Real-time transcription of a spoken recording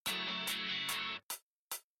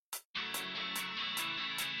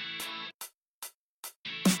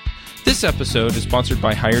This episode is sponsored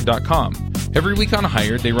by Hired.com. Every week on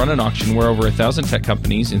Hired, they run an auction where over 1,000 tech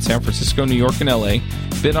companies in San Francisco, New York, and LA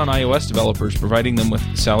bid on iOS developers, providing them with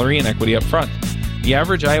salary and equity up front. The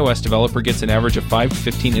average iOS developer gets an average of 5 to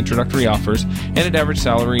 15 introductory offers and an average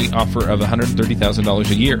salary offer of $130,000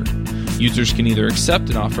 a year. Users can either accept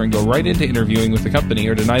an offer and go right into interviewing with the company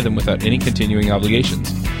or deny them without any continuing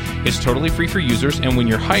obligations. It's totally free for users, and when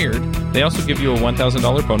you're hired, they also give you a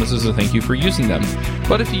 $1,000 bonus as a thank you for using them.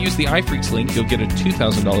 But if you use the iFreaks link, you'll get a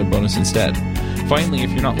 $2,000 bonus instead. Finally,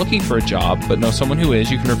 if you're not looking for a job, but know someone who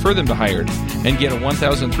is, you can refer them to Hired and get a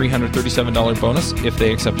 $1,337 bonus if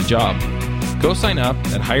they accept a job. Go sign up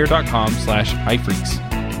at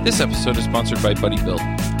hire.com/iFreaks. This episode is sponsored by BuddyBuild.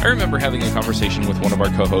 I remember having a conversation with one of our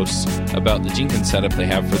co-hosts about the Jenkins setup they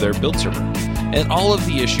have for their build server, and all of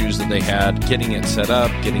the issues that they had getting it set up,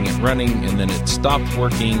 getting it running, and then it stopped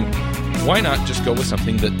working. Why not just go with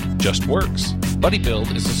something that just works?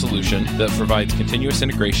 BuddyBuild is a solution that provides continuous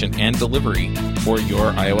integration and delivery for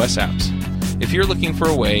your iOS apps. If you're looking for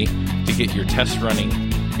a way to get your tests running,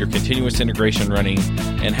 your continuous integration running,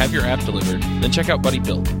 and have your app delivered, then check out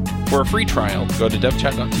BuddyBuild. For a free trial, go to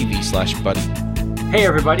devchat.tv/buddy. Hey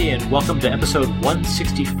everybody, and welcome to episode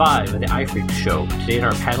 165 of the iFreaks Show. Today in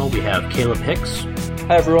our panel we have Caleb Hicks.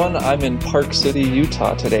 Hi everyone, I'm in Park City,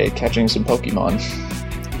 Utah today, catching some Pokemon.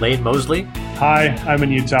 Lane Mosley. Hi, I'm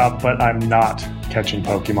in Utah, but I'm not catching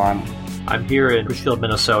Pokemon. I'm here in Richfield,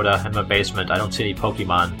 Minnesota, in my basement. I don't see any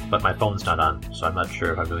Pokemon, but my phone's not on, so I'm not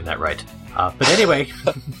sure if I'm doing that right. But anyway,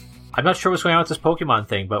 I'm not sure what's going on with this Pokemon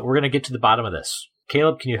thing, but we're going to get to the bottom of this.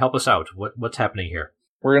 Caleb, can you help us out? What's happening here?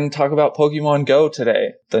 We're going to talk about Pokemon Go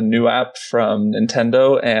today, the new app from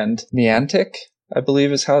Nintendo and Niantic, I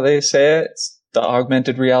believe is how they say it. It's the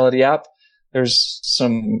augmented reality app. There's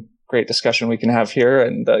some great discussion we can have here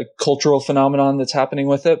and the cultural phenomenon that's happening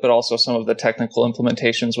with it, but also some of the technical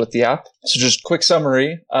implementations with the app. So just quick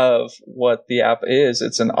summary of what the app is.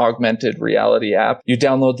 It's an augmented reality app. You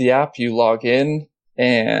download the app, you log in,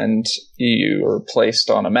 and you are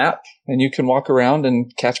placed on a map, and you can walk around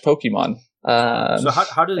and catch Pokemon. So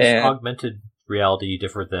how does augmented reality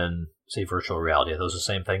differ than, say, virtual reality? Are those the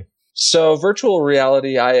same thing? So virtual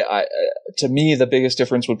reality, I to me, the biggest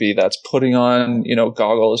difference would be that's putting on,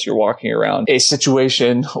 goggles. You're walking around a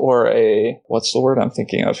situation or what's the word I'm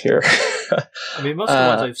thinking of here? I mean, most of the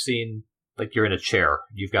ones I've seen, like you're in a chair,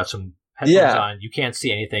 you've got some headphones on, you can't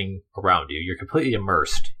see anything around you. You're completely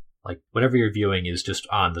immersed. Like whatever you're viewing is just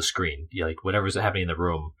on the screen. Like whatever's happening in the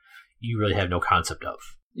room, you really have no concept of.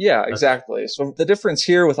 Yeah, exactly. So the difference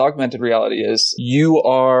here with augmented reality is you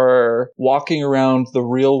are walking around the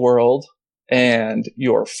real world and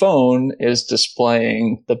your phone is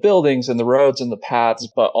displaying the buildings and the roads and the paths,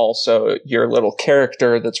 but also your little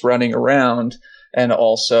character that's running around and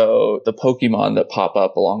also the Pokemon that pop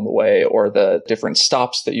up along the way or the different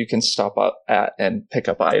stops that you can stop up at and pick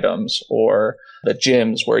up items or the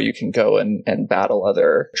gyms where you can go and battle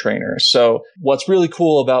other trainers. So what's really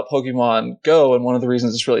cool about Pokemon Go, and one of the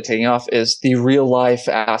reasons it's really taking off, is the real life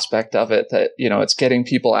aspect of it, that, it's getting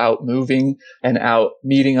people out moving and out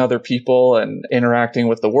meeting other people and interacting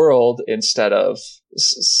with the world instead of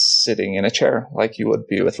sitting in a chair like you would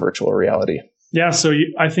be with virtual reality. Yeah, so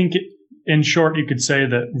I think in short, you could say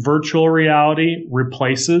that virtual reality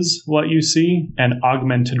replaces what you see and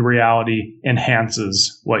augmented reality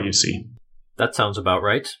enhances what you see. That sounds about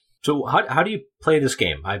right. So how do you play this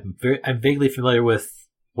game? I'm vaguely familiar with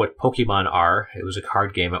what Pokemon are. It was a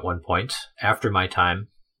card game at one point after my time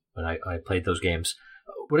when I played those games.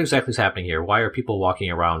 What exactly is happening here? Why are people walking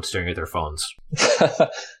around staring at their phones?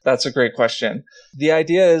 That's a great question. The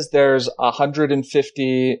idea is there's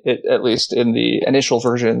 150, at least in the initial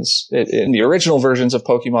versions, in the original versions of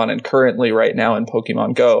Pokemon and currently right now in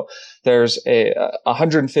Pokemon Go, there's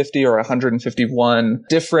 150 or 151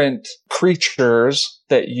 different creatures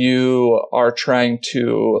that you are trying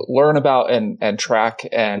to learn about and track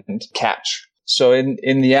and catch. So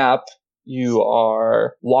in the app, you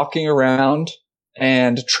are walking around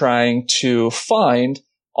and trying to find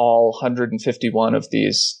all 151 of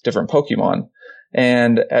these different Pokemon.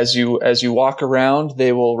 And as you walk around,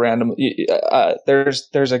 they will randomly, there's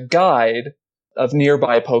a guide of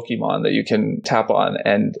nearby Pokemon that you can tap on.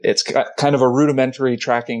 And it's kind of a rudimentary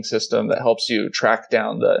tracking system that helps you track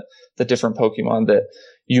down the different Pokemon that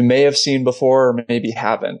you may have seen before or maybe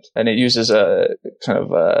haven't. And it uses a kind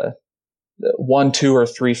of a 1, 2, or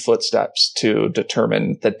 3 footsteps to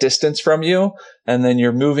determine the distance from you. And then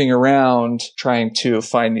you're moving around trying to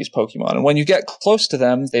find these Pokemon. And when you get close to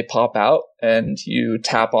them, they pop out and you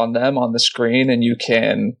tap on them on the screen and you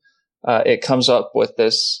can, it comes up with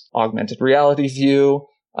this augmented reality view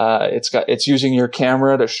It's using your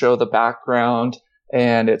camera to show the background,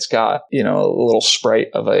 and it's got, a little sprite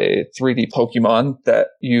of a 3D Pokemon that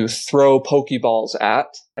you throw Pokeballs at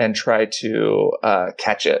and try to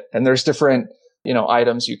catch it. And there's different,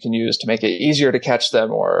 items you can use to make it easier to catch them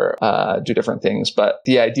or do different things. But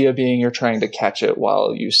the idea being you're trying to catch it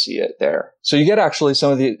while you see it there. So you get actually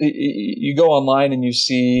you go online and you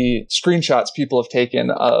see screenshots people have taken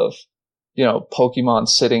of, Pokemon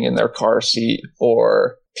sitting in their car seat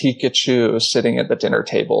or Pikachu sitting at the dinner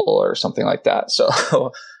table or something like that.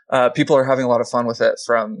 So people are having a lot of fun with it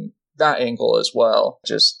from that angle as well,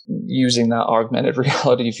 just using that augmented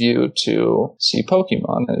reality view to see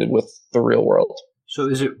Pokemon with the real world. So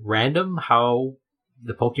is it random how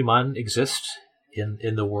the Pokemon exist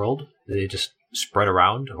in the world? Do they just spread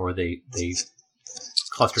around, or they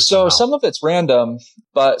cluster? So some of it's random,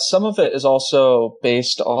 but some of it is also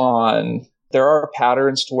based on, there are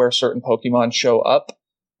patterns to where certain Pokemon show up.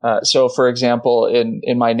 So for example,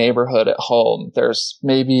 in my neighborhood at home, there's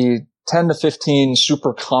maybe 10 to 15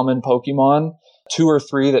 super common Pokemon, 2 or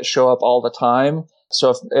 3 that show up all the time.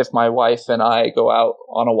 So if my wife and I go out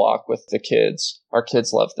on a walk with the kids, our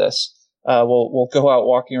kids love this. We'll go out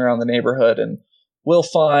walking around the neighborhood and we'll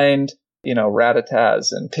find, Rattatas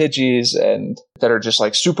and Pidgeys and that are just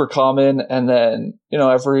like super common. And then,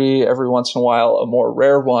 every once in a while, a more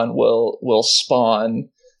rare one will spawn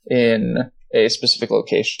in a specific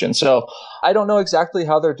location. So I don't know exactly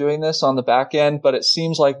how they're doing this on the back end, but it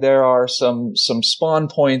seems like there are some spawn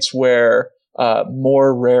points where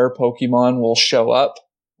more rare Pokemon will show up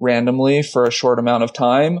randomly for a short amount of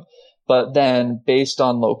time. But then based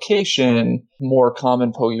on location, more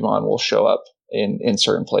common Pokemon will show up in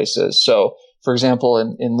certain places. So for example,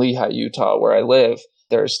 in Lehi, Utah, where I live,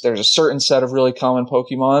 there's a certain set of really common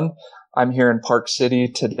Pokemon. I'm here in Park City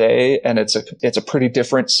today, and it's a pretty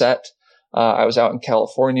different set. I was out in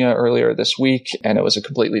California earlier this week, and it was a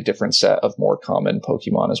completely different set of more common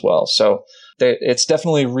Pokemon as well. So it's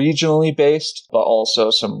definitely regionally based, but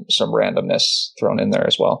also some randomness thrown in there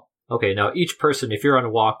as well. Okay, now each person, if you're on a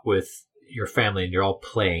walk with your family and you're all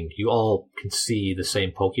playing, you all can see the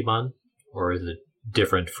same Pokemon, or is it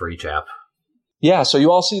different for each app? Yeah, so you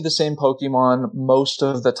all see the same Pokemon most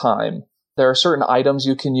of the time. There are certain items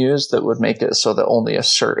you can use that would make it so that only a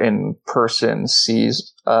certain person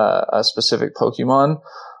sees a specific Pokemon.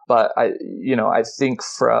 But I think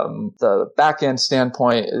from the back end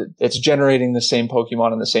standpoint, it's generating the same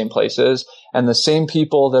Pokemon in the same places, and the same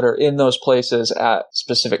people that are in those places at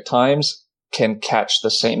specific times can catch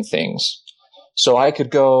the same things. So I could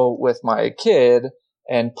go with my kid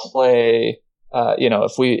and play.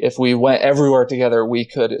 If we went everywhere together, we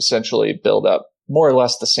could essentially build up more or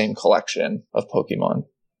less the same collection of Pokemon.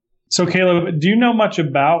 So Caleb, do you know much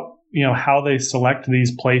about, how they select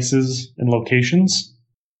these places and locations?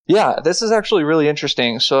 Yeah, this is actually really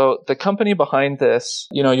interesting. So the company behind this,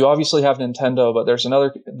 you obviously have Nintendo, but there's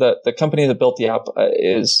the company that built the app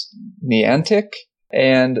is Niantic.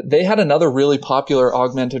 And they had another really popular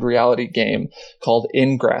augmented reality game called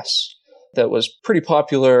Ingress that was pretty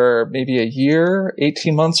popular maybe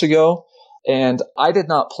 18 months ago. And I did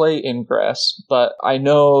not play Ingress, but I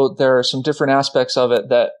know there are some different aspects of it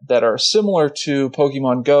that are similar to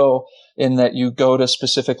Pokemon Go in that you go to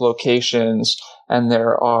specific locations and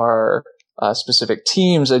there are specific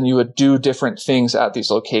teams and you would do different things at these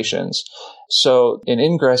locations. So in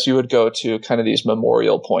Ingress, you would go to kind of these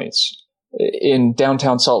memorial points. In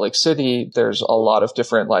downtown Salt Lake City, there's a lot of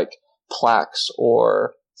different like plaques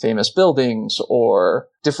or famous buildings or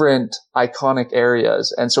different iconic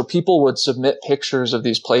areas. And so people would submit pictures of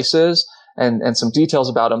these places and some details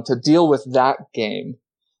about them to deal with that game.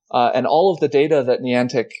 And all of the data that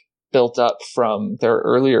Niantic built up from their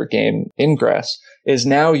earlier game, Ingress, is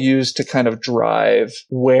now used to kind of drive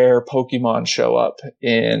where Pokemon show up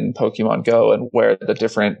in Pokemon Go and where the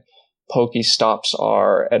different Pokestops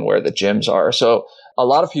are and where the gyms are. So a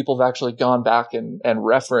lot of people have actually gone back and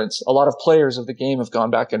referenced, a lot of players of the game have gone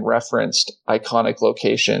back and referenced iconic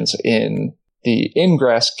locations in the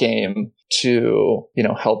Ingress game to,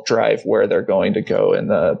 help drive where they're going to go in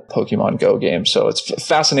the Pokemon Go game. So it's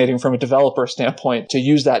fascinating from a developer standpoint to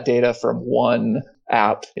use that data from one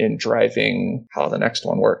app in driving how the next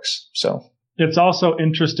one works. So it's also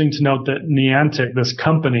interesting to note that Niantic, this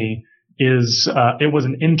company, it was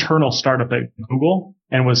an internal startup at Google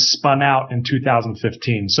and was spun out in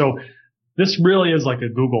 2015. So this really is like a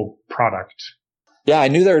Google product. Yeah, I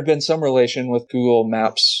knew there had been some relation with Google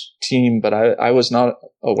Maps team, but I was not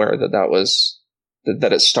aware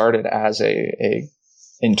that it started as a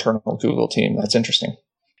internal Google team. That's interesting.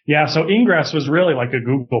 Yeah, so Ingress was really like a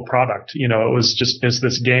Google product. It was just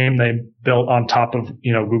this game they built on top of,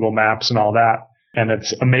 Google Maps and all that. And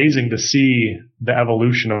it's amazing to see the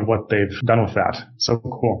evolution of what they've done with that. So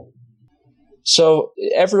cool. So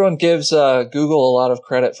everyone gives Google a lot of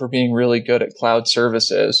credit for being really good at cloud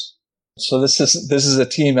services. So this is a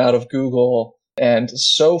team out of Google. And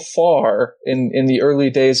so far in the early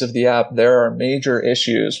days of the app, there are major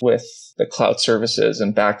issues with the cloud services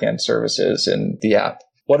and backend services in the app.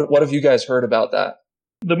 What have you guys heard about that?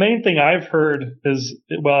 The main thing I've heard is,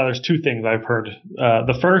 well, there's two things I've heard.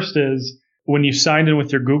 The first is when you signed in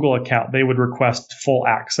with your Google account, they would request full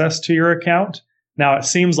access to your account. Now, it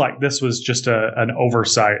seems like this was just an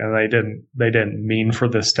oversight and they didn't mean for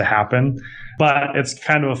this to happen. But it's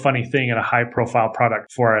kind of a funny thing in a high profile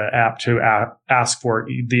product for an app to ask for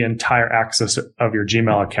the entire access of your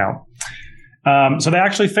Gmail account. So they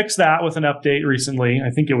actually fixed that with an update recently.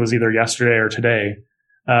 I think it was either yesterday or today.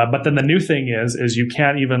 But then the new thing is you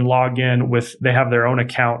can't even log in they have their own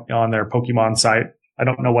account on their Pokemon site. I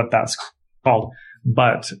don't know what that's called,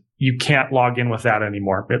 but you can't log in with that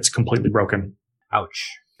anymore. It's completely broken. Ouch.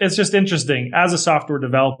 It's just interesting. As a software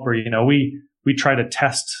developer, we try to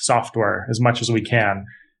test software as much as we can.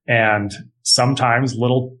 And sometimes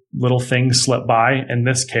little things slip by. In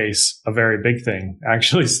this case, a very big thing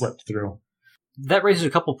actually slipped through. That raises a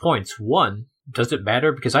couple points. One, does it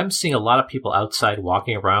matter? Because I'm seeing a lot of people outside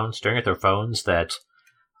walking around, staring at their phones that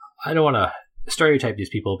I don't want to stereotype these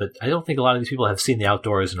people, but I don't think a lot of these people have seen the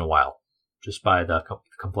outdoors in a while, just by the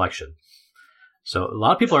complexion. So a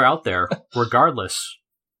lot of people are out there, regardless,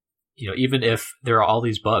 even if there are all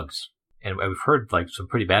these bugs. And we've heard like some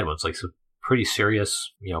pretty bad ones, like some pretty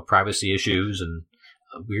serious, privacy issues and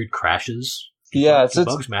weird crashes. Yeah, do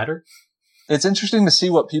bugs matter? It's interesting to see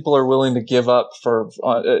what people are willing to give up for,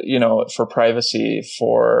 for privacy,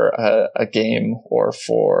 for a game or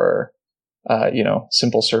for,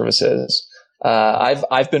 simple services.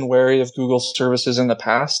 I've been wary of Google services in the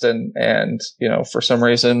past, and for some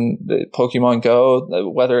reason, the Pokemon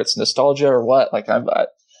Go, whether it's nostalgia or what, that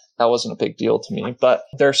wasn't a big deal to me. But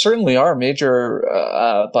there certainly are major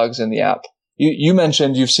bugs in the app. You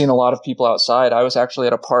mentioned you've seen a lot of people outside. I was actually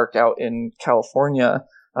at a park out in California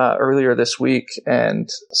earlier this week, and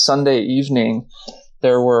Sunday evening,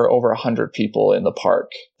 there were over 100 people in the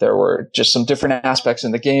park. There were just some different aspects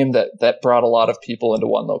in the game that brought a lot of people into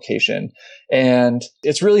one location. And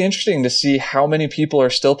it's really interesting to see how many people are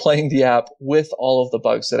still playing the app with all of the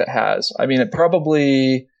bugs that it has. I mean, it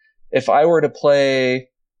probably, if I were to play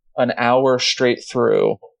an hour straight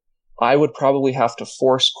through, I would probably have to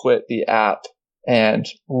force quit the app and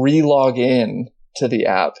re-log in to the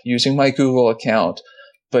app using my Google account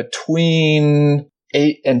between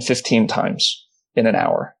 8 and 15 times in an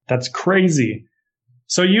hour. That's crazy.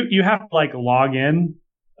 So you have to log in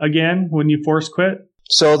again when you force quit?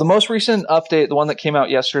 So the most recent update, the one that came out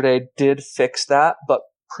yesterday, did fix that, but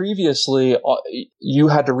previously you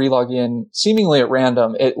had to relog in seemingly at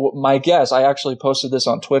random. My guess, I actually posted this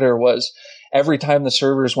on Twitter, was every time the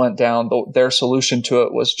servers went down, their solution to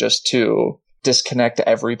it was just to disconnect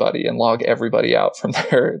everybody and log everybody out from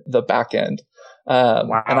the back end.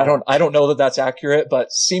 Wow. And I don't know that that's accurate,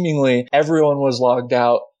 but seemingly everyone was logged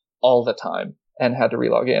out all the time and had to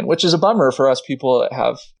relog in, which is a bummer for us people that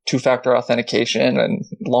have two-factor authentication and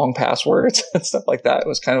long passwords and stuff like that. It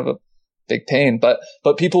was kind of a big pain, but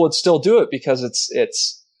people would still do it because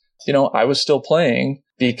it's I was still playing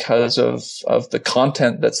because of the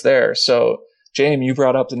content that's there. So James, you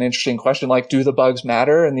brought up an interesting question, do the bugs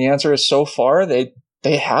matter? And the answer is, so far they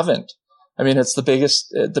haven't. I mean, it's the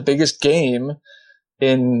biggest game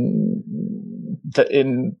in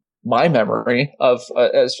my memory of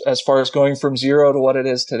as far as going from zero to what it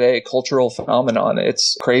is today, cultural phenomenon.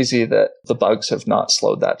 It's crazy that the bugs have not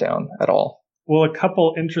slowed that down at all. Well, a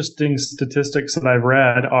couple interesting statistics that I've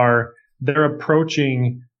read are they're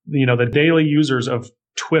approaching, the daily users of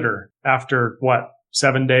Twitter after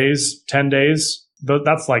 7 days, 10 days.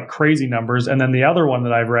 That's crazy numbers. And then the other one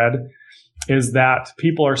that I've read is that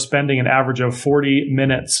people are spending an average of 40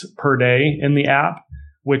 minutes per day in the app,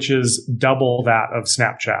 which is double that of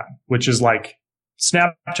Snapchat, which is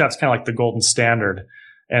Snapchat's kind of like the golden standard.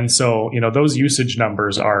 And so, those usage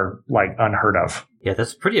numbers are unheard of. Yeah,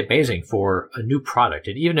 that's pretty amazing for a new product.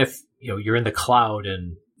 And even if, you're in the cloud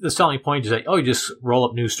and the selling point is you just roll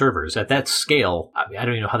up new servers at that scale. I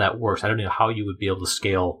don't even know how that works. I don't know how you would be able to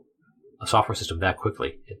scale a software system that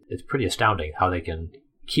quickly. It's pretty astounding how they can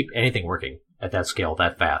keep anything working at that scale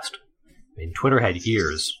that fast. I mean, Twitter had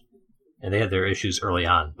years and they had their issues early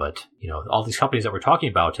on, but all these companies that we're talking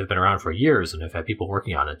about have been around for years and have had people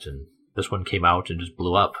working on it, and this one came out and just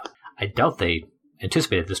blew up. I doubt they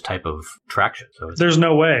anticipated this type of traction. So there's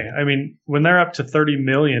no way. I mean, when they're up to 30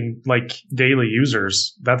 million daily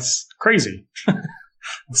users, that's crazy.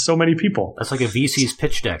 So many people. That's like a VC's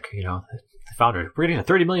pitch deck. The founder, we're getting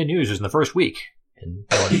 30 million users in the first week. And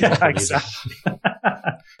yeah, exactly.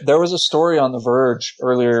 There was a story on The Verge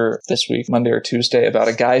earlier this week, Monday or Tuesday, about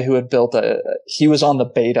a guy who had he was on the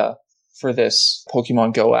beta for this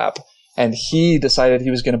Pokemon Go app, and he decided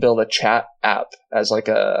he was going to build a chat app as like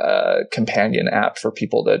a companion app for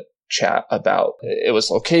people to chat about. It was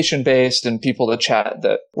location based and people to chat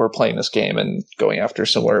that were playing this game and going after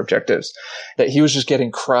similar objectives. That he was just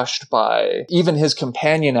getting crushed by, even his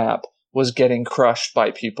companion app was getting crushed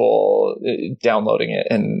by people downloading it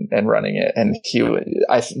and running it. And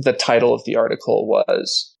the title of the article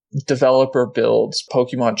was "Developer Builds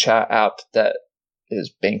Pokemon Chat App That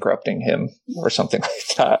Is Bankrupting Him," or something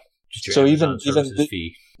like that. So even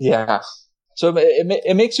fee. Yeah. So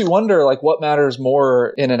it makes you wonder, what matters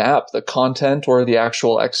more in an app, the content or the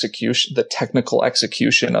actual execution, the technical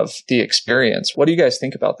execution of the experience. What do you guys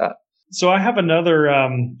think about that? So I have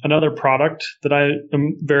another product that I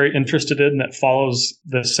am very interested in that follows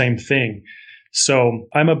the same thing. So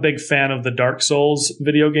I'm a big fan of the Dark Souls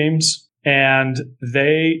video games, and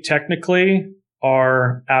they technically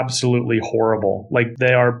are absolutely horrible.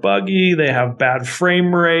 They are buggy. They have bad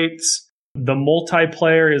frame rates. The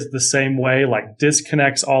multiplayer is the same way,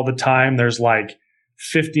 disconnects all the time. There's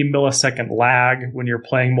 50 millisecond lag when you're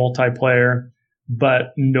playing multiplayer,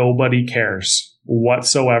 but nobody cares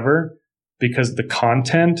whatsoever because the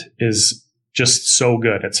content is just so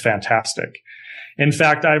good. It's fantastic. In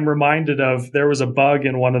fact, I'm reminded there was a bug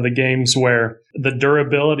in one of the games where the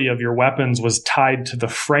durability of your weapons was tied to the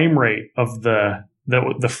frame rate of the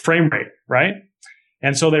frame rate, right?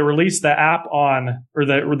 And so they released the app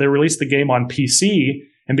they released the game on PC,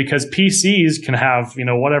 and because PCs can have,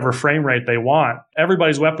 whatever frame rate they want,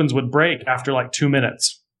 everybody's weapons would break after 2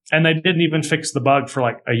 minutes. And they didn't even fix the bug for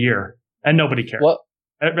a year, and nobody cared.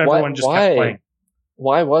 Everyone just kept playing.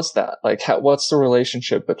 Why was that? What's the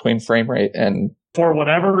relationship between frame rate and? For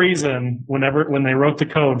whatever reason, when they wrote the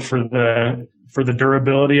code for the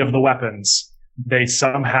durability of the weapons, they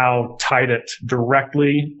somehow tied it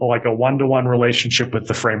directly, a 1-to-1 relationship with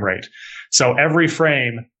the frame rate. So every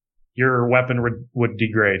frame, your weapon would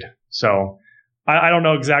degrade. So I don't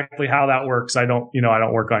know exactly how that works. I don't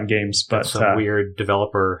work on games, but that's some weird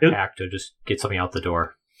developer hack to just get something out the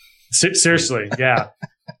door. Seriously, yeah.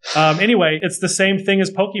 Anyway, it's the same thing as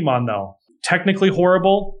Pokemon, though. Technically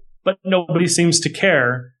horrible, but nobody seems to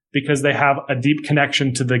care because they have a deep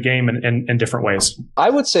connection to the game in different ways. I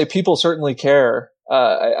would say people certainly care.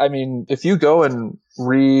 I mean, if you go and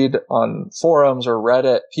read on forums or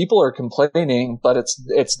Reddit, people are complaining, but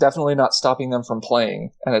it's definitely not stopping them from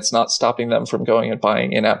playing, and it's not stopping them from going and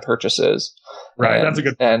buying in-app purchases. Right, that's a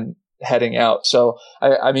good point. And heading out. So,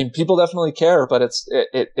 I mean, people definitely care, but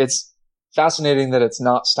it's fascinating that it's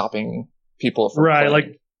not stopping people from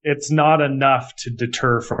playing. It's not enough to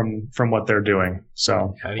deter from what they're doing.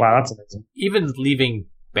 So, wow, that's amazing. Even leaving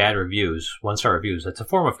bad reviews, 1-star reviews, that's a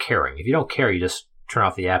form of caring. If you don't care, you just turn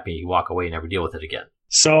off the app and you walk away and never deal with it again.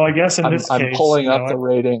 So I guess in this case, I'm pulling up the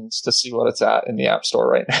ratings to see what it's at in the App Store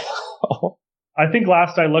right now. I think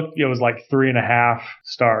last I looked, it was 3.5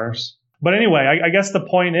 stars. But anyway, I guess the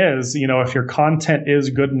point is, if your content is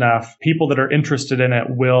good enough, people that are interested in it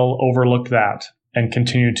will overlook that and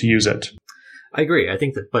continue to use it. I agree. I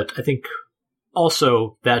think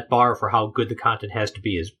also that bar for how good the content has to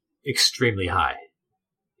be is extremely high.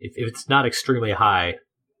 If it's not extremely high,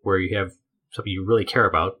 where you have something you really care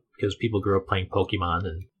about, because people grew up playing Pokemon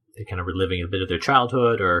and they're kind of reliving a bit of their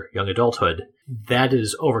childhood or young adulthood, that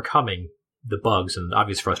is overcoming the bugs and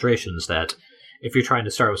obvious frustrations that if you're trying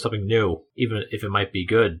to start with something new, even if it might be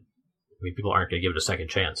good, I mean, people aren't going to give it a second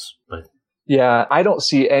chance. But yeah, I don't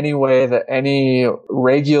see any way that any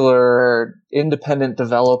regular independent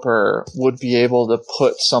developer would be able to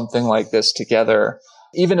put something like this together.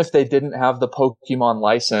 Even if they didn't have the Pokemon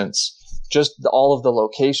license, just all of the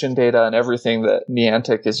location data and everything that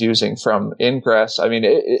Niantic is using from Ingress. I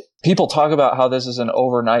mean, people talk about how this is an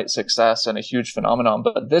overnight success and a huge phenomenon,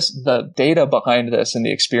 but the data behind this and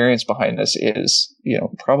the experience behind this is,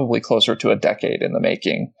 probably closer to a decade in the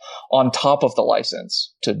making, on top of the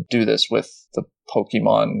license to do this with the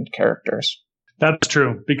Pokemon characters. That's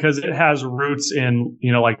true, because it has roots in,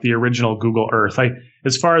 the original Google Earth.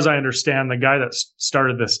 As far as I understand, the guy that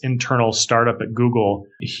started this internal startup at Google,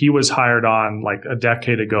 he was hired on a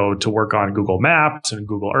decade ago to work on Google Maps and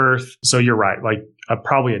Google Earth. So you're right,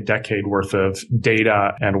 probably a decade worth of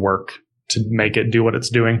data and work to make it do what it's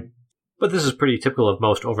doing. But this is pretty typical of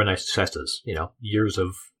most overnight successes, years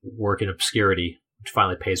of work in obscurity which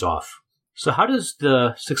finally pays off. So how does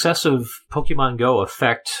the success of Pokemon Go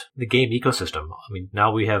affect the game ecosystem? I mean,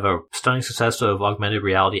 now we have a stunning success of augmented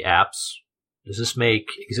reality apps. Does this make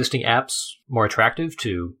existing apps more attractive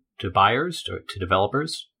to buyers, to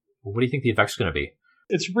developers? What do you think the effect's going to be?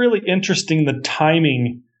 It's really interesting, the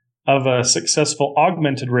timing of a successful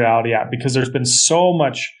augmented reality app, because there's been so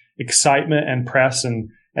much excitement and press and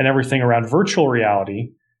everything around virtual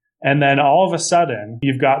reality. And then all of a sudden,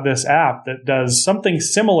 you've got this app that does something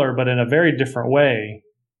similar, but in a very different way.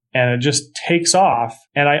 And it just takes off.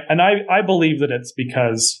 And I believe that it's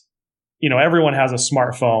because, everyone has a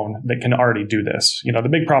smartphone that can already do this. The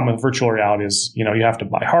big problem with virtual reality is, you have to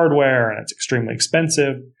buy hardware and it's extremely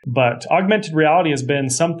expensive. But augmented reality has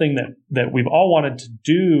been something that we've all wanted to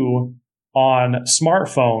do on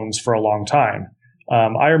smartphones for a long time.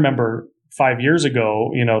 I remember 5 years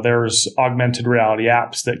ago, there's augmented reality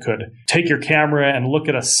apps that could take your camera and look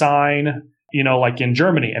at a sign, like in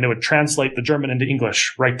Germany, and it would translate the German into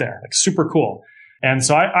English right there. Like, super cool. And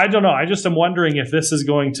so I don't know. I just am wondering if this is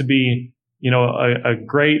going to be, a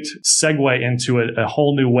great segue into a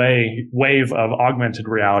whole new wave of augmented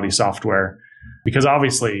reality software, because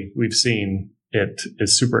obviously we've seen it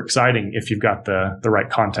is super exciting if you've got the right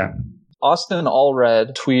content. Austin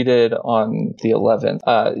Allred tweeted on the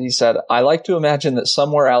 11th. He said, "I like to imagine that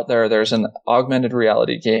somewhere out there's an augmented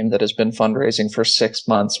reality game that has been fundraising for 6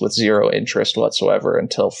 months with zero interest whatsoever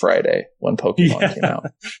until Friday when Pokemon came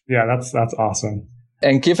out." Yeah, that's awesome.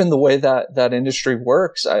 And given the way that industry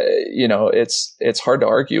works, it's hard to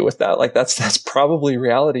argue with that. Like, that's probably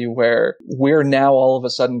reality, where we're now all of a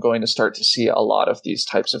sudden going to start to see a lot of these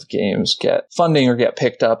types of games get funding or get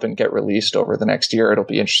picked up and get released over the next year. It'll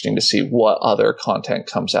be interesting to see what other content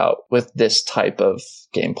comes out with this type of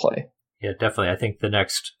gameplay. Yeah, definitely. I think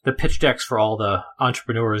the pitch decks for all the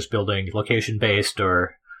entrepreneurs building location-based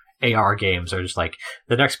or AR games are just like,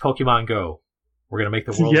 the next Pokemon Go. We're going to make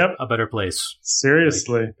the world a better place.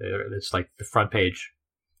 Seriously. It's like the front page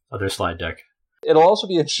of their slide deck. It'll also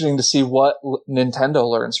be interesting to see what Nintendo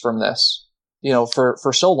learns from this.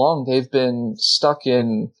 For so long, they've been stuck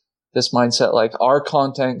in this mindset, like, our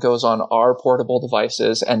content goes on our portable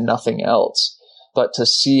devices and nothing else. But to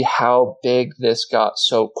see how big this got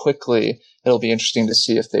so quickly, it'll be interesting to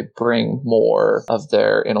see if they bring more of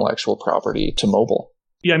their intellectual property to mobile.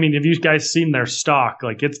 Yeah, I mean, have you guys seen their stock?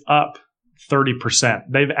 Like, it's up 30%.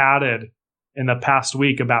 They've added in the past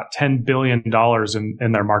week about $10 billion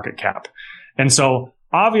in their market cap. And so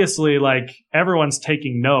obviously, like, everyone's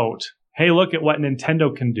taking note. Hey, look at what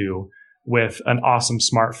Nintendo can do with an awesome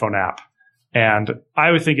smartphone app. And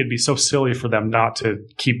I would think it'd be so silly for them not to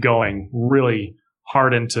keep going really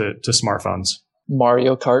hard into smartphones.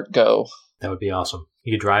 Mario Kart Go. That would be awesome.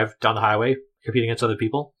 You could drive down the highway competing against other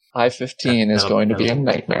people. I-15 is going to be a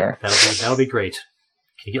nightmare. That'll be great.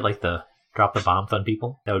 Can you get drop the bombs on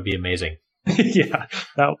people? That would be amazing. Yeah,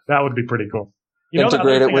 that would be pretty cool.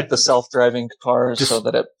 Integrate it with the self-driving cars so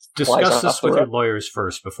that it discuss this with your lawyers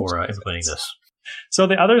first before implementing this. So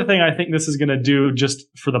the other thing I think this is going to do, just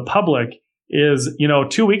for the public, is,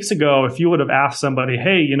 2 weeks ago, if you would have asked somebody,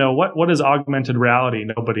 hey, what is augmented reality?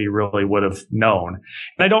 Nobody really would have known.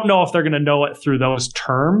 And I don't know if they're going to know it through those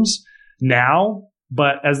terms now,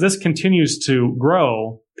 but as this continues to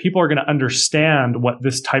grow, people are going to understand what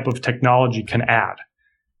this type of technology can add.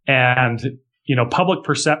 And, public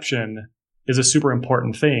perception is a super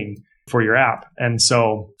important thing for your app. And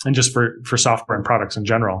just for software and products in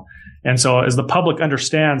general. And so as the public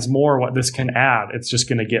understands more what this can add, it's just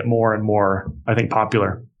going to get more and more, I think,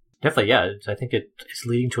 popular. Definitely, yeah. I think it's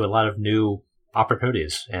leading to a lot of new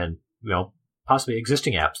opportunities and, possibly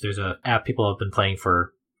existing apps. There's an app people have been playing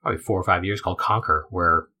for probably 4 or 5 years called Conquer,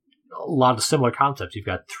 where a lot of similar concepts. You've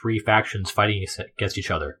got 3 factions fighting against each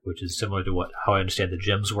other, which is similar to how I understand the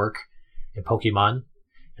gyms work in Pokemon.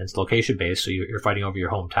 And it's location-based, so you're fighting over your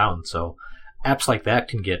hometown. So apps like that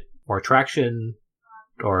can get more traction,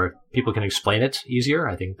 or people can explain it easier.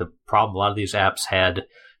 I think the problem a lot of these apps had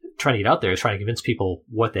trying to get out there is trying to convince people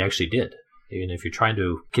what they actually did. Even if you're trying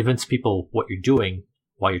to convince people what you're doing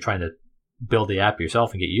while you're trying to build the app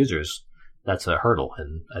yourself and get users, that's a hurdle.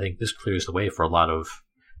 And I think this clears the way for a lot of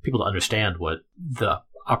people to understand what the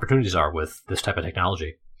opportunities are with this type of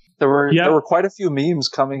technology. There were quite a few memes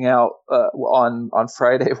coming out on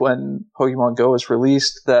Friday when Pokemon Go was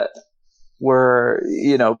released that were,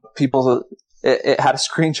 people, it had a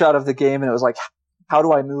screenshot of the game and it was like, how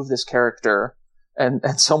do I move this character? And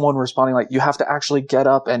someone responding like, you have to actually get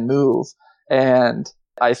up and move. And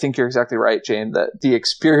I think you're exactly right, Jane, that the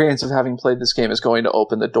experience of having played this game is going to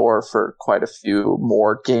open the door for quite a few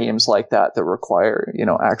more games like that require,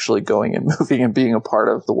 actually going and moving and being a part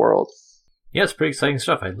of the world. Yeah, it's pretty exciting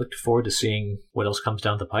stuff. I look forward to seeing what else comes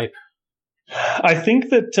down the pipe. I think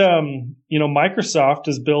that, Microsoft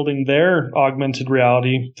is building their augmented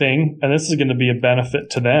reality thing, and this is going to be a benefit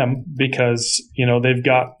to them because, they've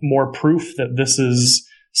got more proof that this is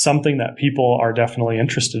something that people are definitely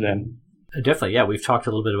interested in. Definitely, yeah. We've talked a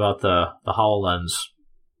little bit about the HoloLens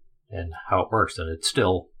and how it works, and it's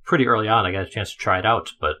still pretty early on. I got a chance to try it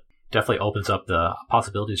out, but definitely opens up the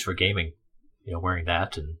possibilities for gaming, wearing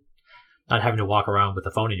that and not having to walk around with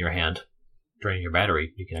the phone in your hand, draining your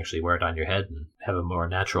battery. You can actually wear it on your head and have a more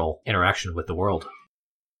natural interaction with the world.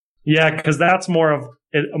 Yeah, because that's more of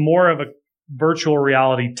a virtual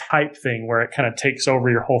reality type thing where it kind of takes over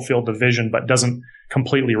your whole field of vision but doesn't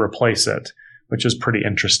completely replace it, which is pretty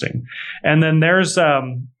interesting. And then there's, I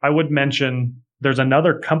would mention, there's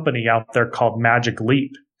another company out there called Magic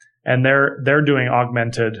Leap, and they're doing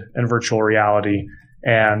augmented and virtual reality,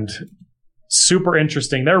 and super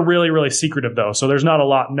interesting. They're really, really secretive though, so there's not a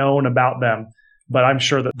lot known about them, but I'm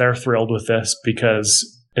sure that they're thrilled with this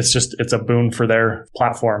because it's a boon for their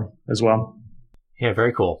platform as well. Yeah,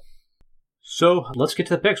 very cool. So let's get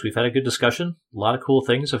to the picks. We've had a good discussion. A lot of cool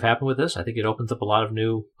things have happened with this. I think it opens up a lot of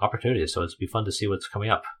new opportunities, so it'll be fun to see what's coming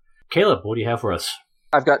up. Caleb, what do you have for us?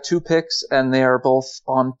 I've got 2 picks, and they are both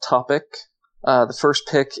on topic. The first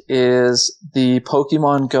pick is the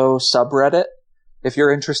Pokemon Go subreddit. If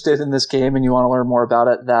you're interested in this game and you want to learn more about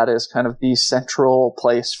it, that is kind of the central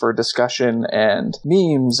place for discussion and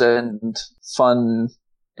memes and fun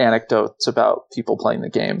anecdotes about people playing the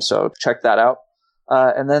game. So check that out.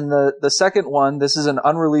 And then the second one, this is an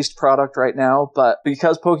unreleased product right now, but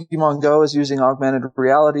because Pokemon Go is using augmented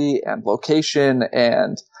reality and location,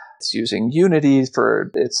 and it's using Unity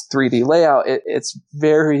for its 3D layout, it's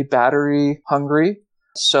very battery hungry.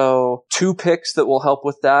 So 2 picks that will help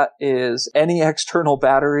with that is any external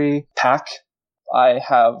battery pack.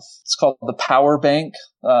 It's called the Power Bank.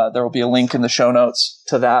 There will be a link in the show notes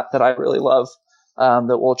to that I really love,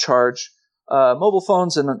 that will charge mobile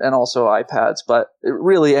phones and also iPads, but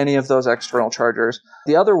really any of those external chargers.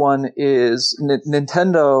 The other one is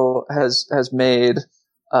Nintendo has made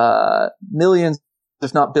millions,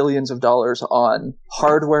 if not billions of dollars on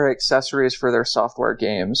hardware accessories for their software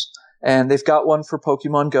games. And they've got one for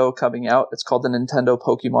Pokemon Go coming out. It's called the Nintendo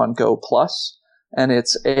Pokemon Go Plus. And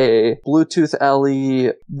it's a Bluetooth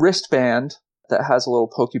LE wristband that has a little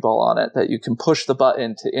Pokeball on it that you can push the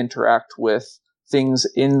button to interact with things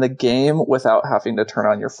in the game without having to turn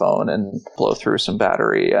on your phone and blow through some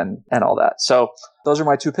battery and all that. So those are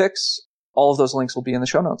my 2 picks. All of those links will be in the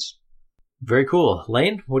show notes. Very cool.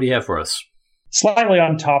 Lane, what do you have for us? Slightly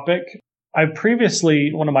on topic.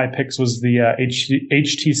 One of my picks was the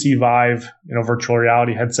HTC Vive, virtual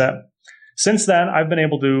reality headset. Since then, I've been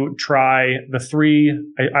able to try the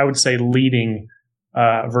 3, I would say, leading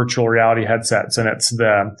virtual reality headsets, and it's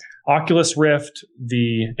the Oculus Rift,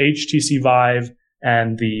 the HTC Vive,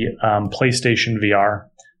 and the PlayStation VR.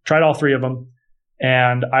 Tried all 3 of them,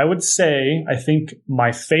 and I would say I think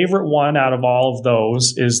my favorite one out of all of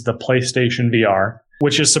those is the PlayStation VR,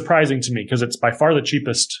 which is surprising to me because it's by far the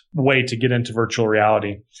cheapest way to get into virtual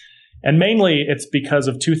reality. And mainly it's because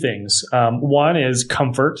of 2 things. One is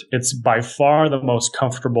comfort. It's by far the most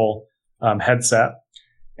comfortable headset.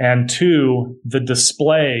 And 2, the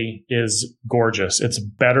display is gorgeous. It's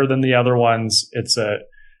better than the other ones. It's a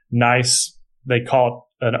nice, they call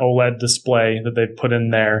it an OLED display that they've put in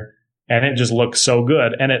there, and it just looks so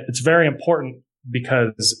good. And it's very important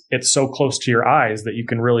because it's so close to your eyes that you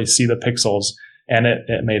can really see the pixels. And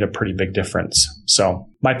it made a pretty big difference. So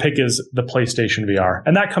my pick is the PlayStation VR.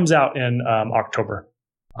 And that comes out in October.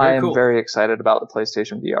 I am very excited about the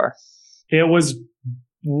PlayStation VR. It was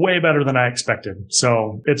way better than I expected.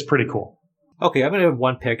 So it's pretty cool. Okay, I'm going to have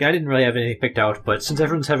 1 pick. I didn't really have anything picked out, but since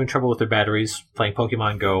everyone's having trouble with their batteries playing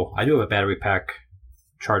Pokemon Go, I do have a battery pack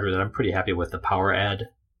charger that I'm pretty happy with, the Power Ad.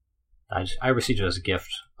 I received it as a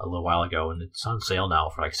gift a little while ago, and it's on sale now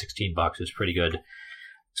for like $16. It's pretty good.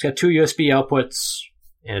 It's got 2 USB outputs,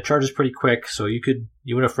 and it charges pretty quick, so you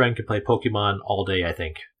and a friend could play Pokemon all day, I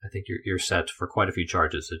think. I think you're set for quite a few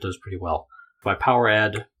charges. It does pretty well. My Power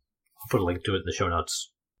Ad, I'll put a link to it in the show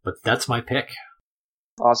notes. But that's my pick.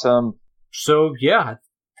 Awesome. So, yeah,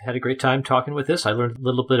 I had a great time talking with this. I learned a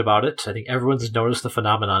little bit about it. I think everyone's noticed the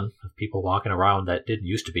phenomenon of people walking around that didn't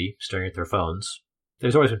used to be staring at their phones.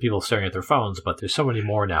 There's always been people staring at their phones, but there's so many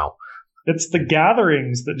more now. It's the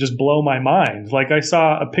gatherings that just blow my mind. Like I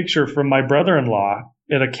saw a picture from my brother-in-law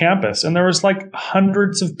at a campus, and there was like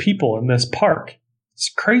hundreds of people in this park.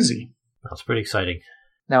 It's crazy. That's pretty exciting.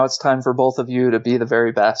 Now it's time for both of you to be the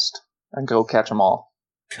very best and go catch them all.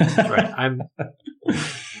 That's right.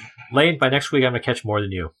 Lane, by next week, I'm going to catch more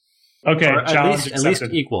than you. Okay, or challenge at least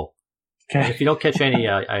accepted. equal. Okay. If you don't catch any,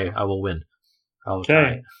 I will win. I'll Okay.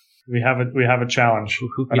 try. We have a challenge.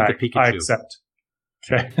 Who and beat the Pikachu? I accept.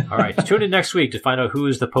 Okay. All right. Tune in next week to find out who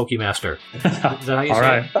is the Pokemaster. Is that how you All say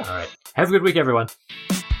right. it? All right. Have a good week, everyone.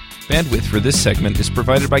 Bandwidth for this segment is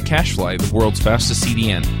provided by CacheFly, the world's fastest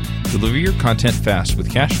CDN. Deliver your content fast with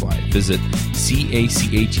CacheFly. Visit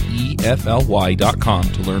CACHEFLY.com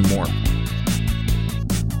to learn more.